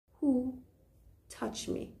who touched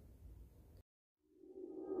me.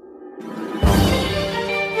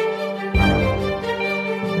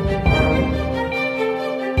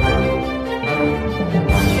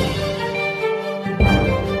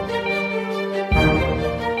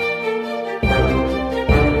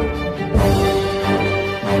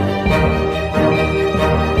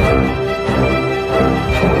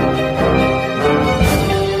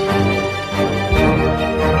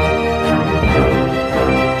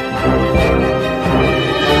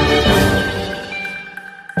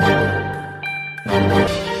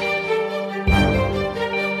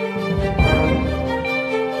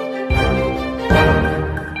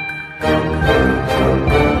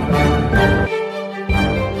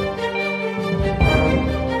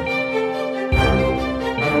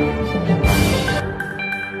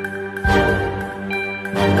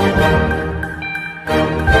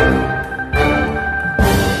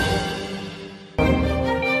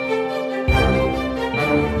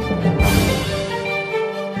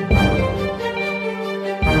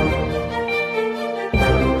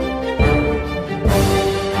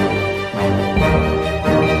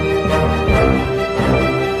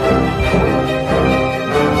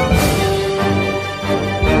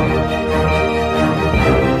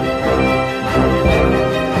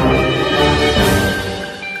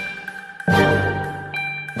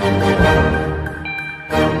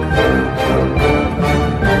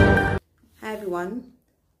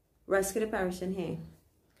 Rescue the Perishing here.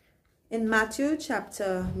 In Matthew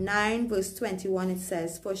chapter 9 verse 21 it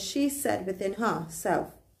says, "For she said within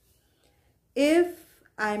herself, if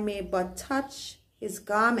I may but touch his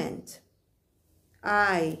garment,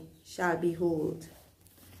 I shall be whole."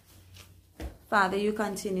 Father, you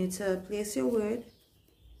continue to place your word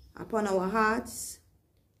upon our hearts.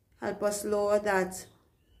 Help us, Lord, that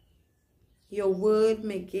your word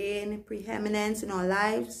may gain preeminence in our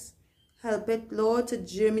lives. Help it, Lord, to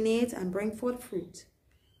germinate and bring forth fruit.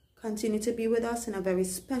 Continue to be with us in a very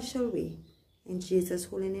special way. In Jesus'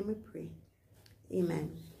 holy name we pray.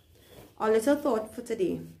 Amen. Our little thought for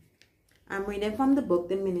today. I'm reading from the book,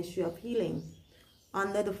 The Ministry of Healing,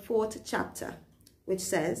 under the 4th chapter, which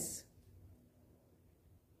says,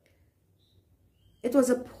 "It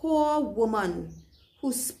was a poor woman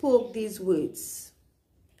who spoke these words.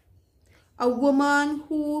 A woman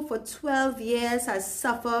who for 12 years has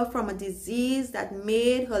suffered from a disease that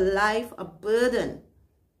made her life a burden.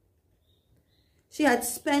 She had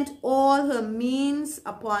spent all her means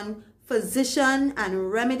upon physician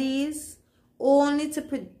and remedies, only to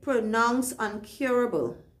pronounce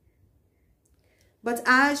uncurable. But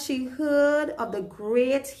as she heard of the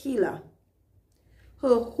great healer,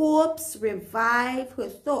 her hopes revived her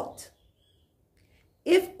thought.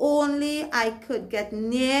 If only I could get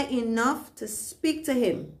near enough to speak to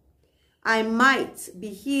him, I might be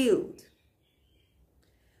healed."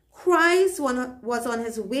 Christ was on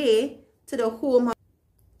his way to the home of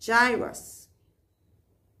Jairus,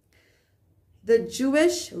 the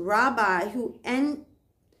Jewish rabbi who entreated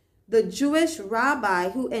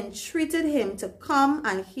him to come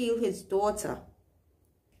and heal his daughter.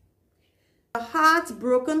 A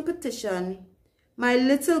heartbroken petition, "My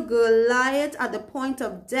little girl lieth at the point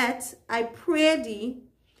of death. I pray thee,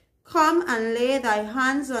 come and lay thy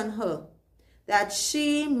hands on her, that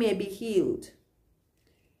she may be healed."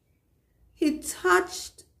 He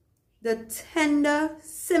touched the tender,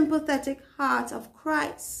 sympathetic heart of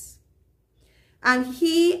Christ, and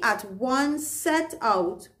he at once set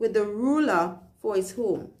out with the ruler for his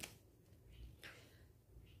home.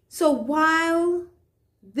 So while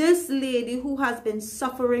this lady who has been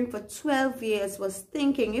suffering for 12 years was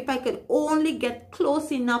thinking, if I could only get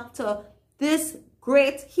close enough to this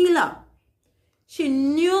great healer, she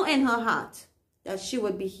knew in her heart that she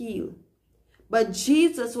would be healed. But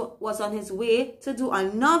Jesus was on his way to do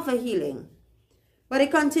another healing. But he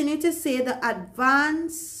continued to say they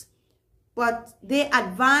advance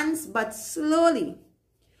but slowly,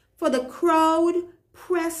 for the crowd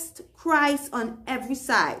pressed Christ on every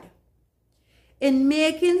side. In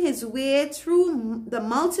making his way through the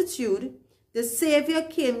multitude, the Savior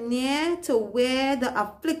came near to where the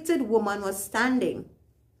afflicted woman was standing.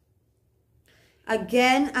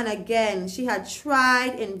 Again and again, she had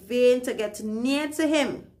tried in vain to get near to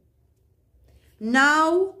him.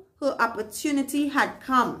 Now her opportunity had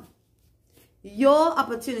come. Your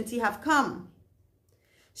opportunity have come.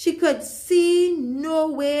 She could see no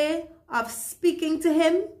way of speaking to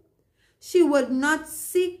him. She would not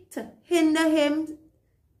seek to hinder him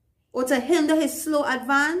or to hinder his slow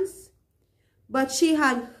advance, but she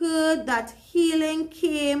had heard that healing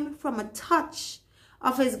came from a touch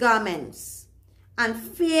of his garments, and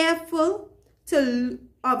fearful to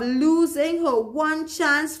of losing her one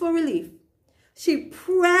chance for relief, she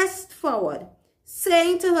pressed forward,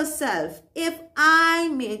 saying to herself, if I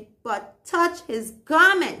may but touch his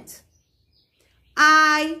garment,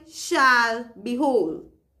 I shall be whole.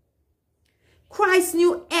 Christ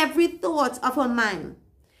knew every thought of her mind,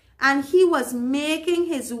 and he was making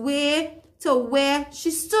his way to where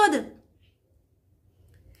she stood.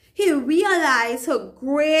 He realized her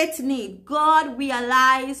great need. God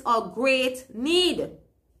realized her great need.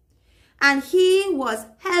 And he was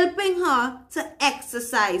helping her to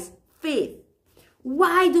exercise faith.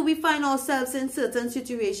 Why do we find ourselves in certain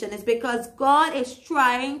situations? It's because God is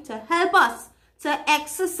trying to help us to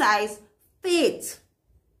exercise faith.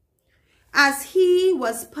 As he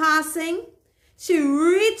was passing, she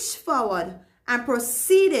reached forward and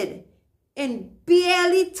proceeded in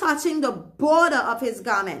barely touching the border of his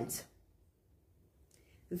garment.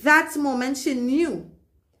 That moment she knew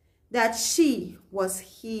that she was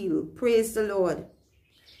healed. Praise the Lord.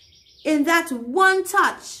 In that one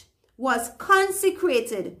touch was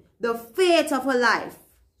consecrated the fate of her life.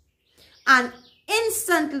 And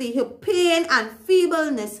instantly her pain and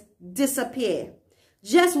feebleness disappeared.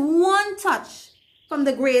 Just one touch from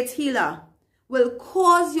the great healer will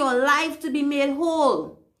cause your life to be made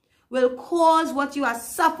whole, will cause what you are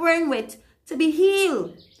suffering with to be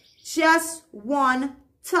healed. Just one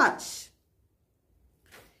touch.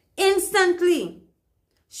 Instantly,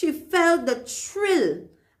 she felt the thrill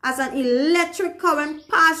as an electric current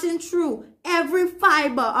passing through every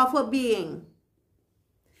fiber of her being.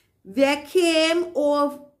 There came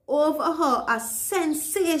over her a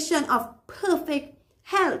sensation of perfect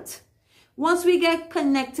health. Once we get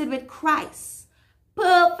connected with Christ,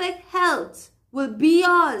 perfect health will be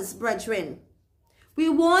ours, brethren. We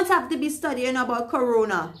won't have to be studying about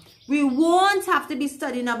corona. We won't have to be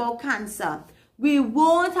studying about cancer. We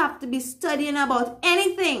won't have to be studying about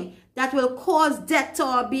anything that will cause death to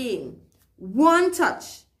our being. One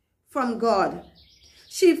touch from God.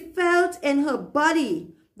 She felt in her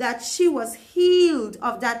body that she was healed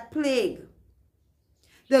of that plague.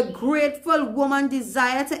 The grateful woman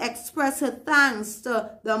desired to express her thanks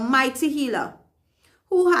to the mighty healer,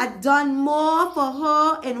 who had done more for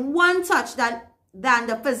her in one touch than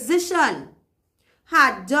the physician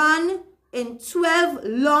had done in 12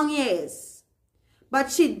 long years. But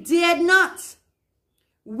she dared not.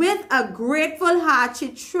 With a grateful heart,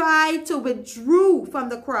 she tried to withdraw from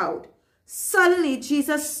the crowd. Suddenly,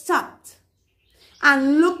 Jesus stopped,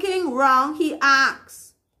 and looking round, he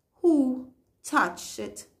asked, who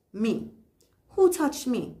touched me? Who touched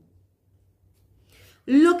me?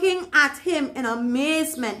 Looking at him in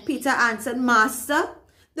amazement, Peter answered, Master,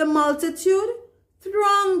 the multitude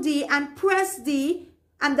thronged thee and pressed thee,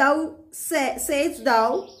 and thou sayest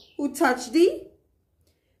thou, who touched thee?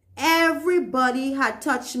 Everybody had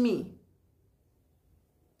touched me.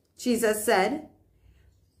 Jesus said,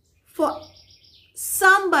 for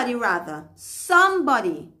somebody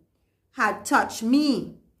had touched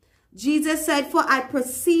me. Jesus said, for I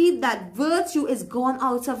perceive that virtue is gone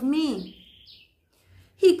out of me.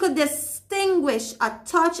 He could distinguish a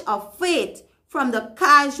touch of faith from the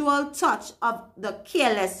casual touch of the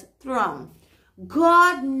careless throng.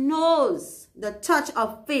 God knows the touch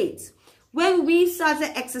of faith. When we start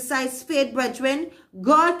to exercise faith, brethren,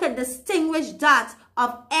 God can distinguish that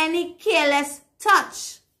of any careless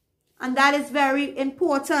touch. And that is very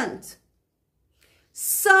important.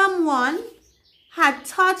 Someone had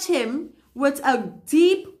touched him with a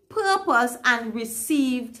deep purpose and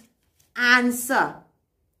received answer.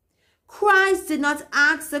 Christ did not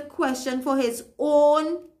ask the question for his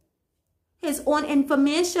own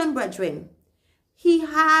information, brethren. He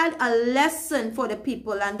had a lesson for the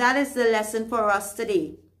people, and that is the lesson for us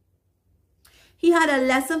today. He had a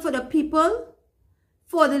lesson for the people,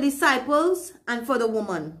 for the disciples, and for the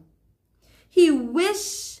woman. He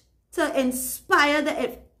wished to inspire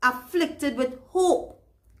the afflicted with hope.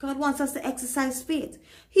 God wants us to exercise faith.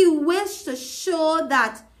 He wished to show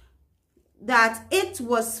that it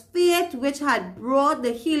was faith which had brought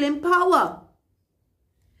the healing power.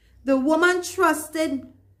 The woman's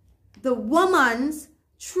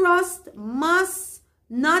trust must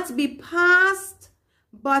not be passed,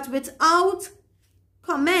 but without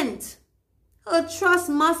comment. Her trust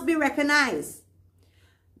must be recognized.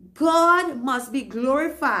 God must be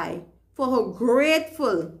glorified for her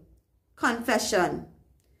grateful confession.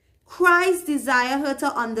 Christ desired her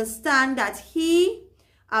to understand that he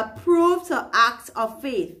approved her act of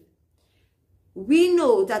faith. We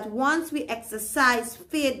know that once we exercise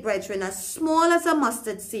faith, brethren, as small as a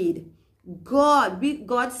mustard seed, God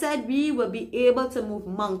said we will be able to move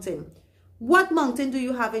mountain. What mountain do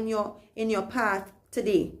you have in your path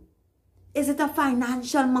today? Is it a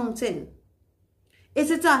financial mountain? Is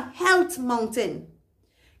it a health mountain?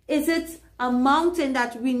 Is it a mountain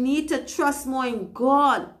that we need to trust more in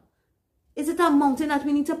God? Is it a mountain that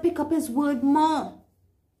we need to pick up his word more?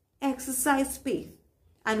 Exercise faith,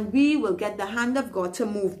 and we will get the hand of God to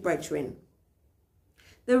move, brethren.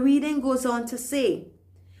 The reading goes on to say,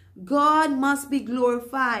 God must be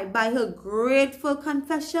glorified by her grateful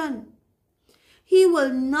confession. He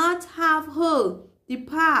will not have her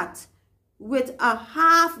depart with a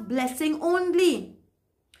half blessing only.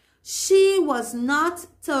 She was not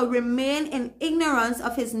to remain in ignorance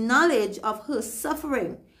of his knowledge of her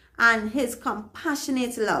suffering and his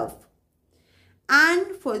compassionate love.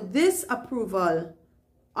 And for this approval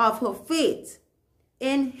of her faith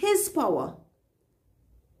in his power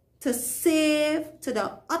to save to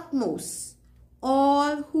the utmost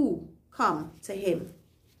all who come to him.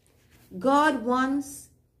 God wants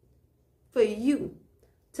for you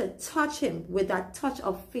to touch him with that touch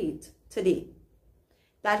of faith today.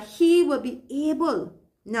 That he will be able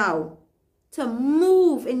now to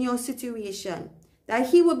move in your situation. That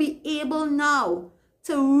he will be able now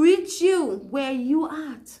to reach you where you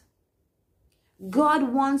are at.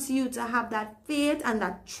 God wants you to have that faith and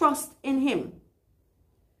that trust in him.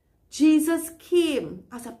 Jesus came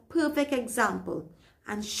as a perfect example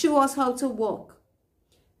and show us how to walk.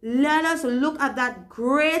 Let us look at that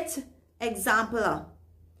great example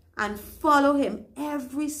and follow him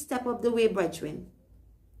every step of the way, brethren.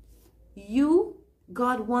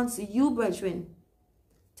 God wants you, brethren,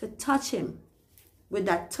 to touch him with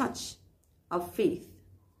that touch of faith.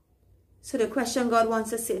 So the question God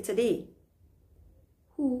wants to say today,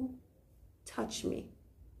 who touched me?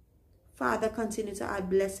 Father, continue to add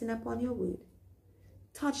blessing upon your word.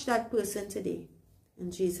 Touch that person today.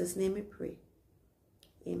 In Jesus' name we pray.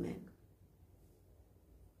 Amen.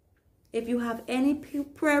 If you have any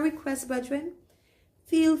prayer requests, brethren,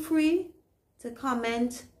 feel free to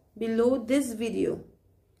comment below this video,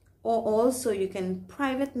 or also you can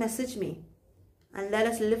private message me and let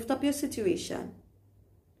us lift up your situation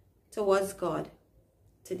towards God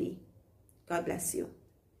today. God bless you.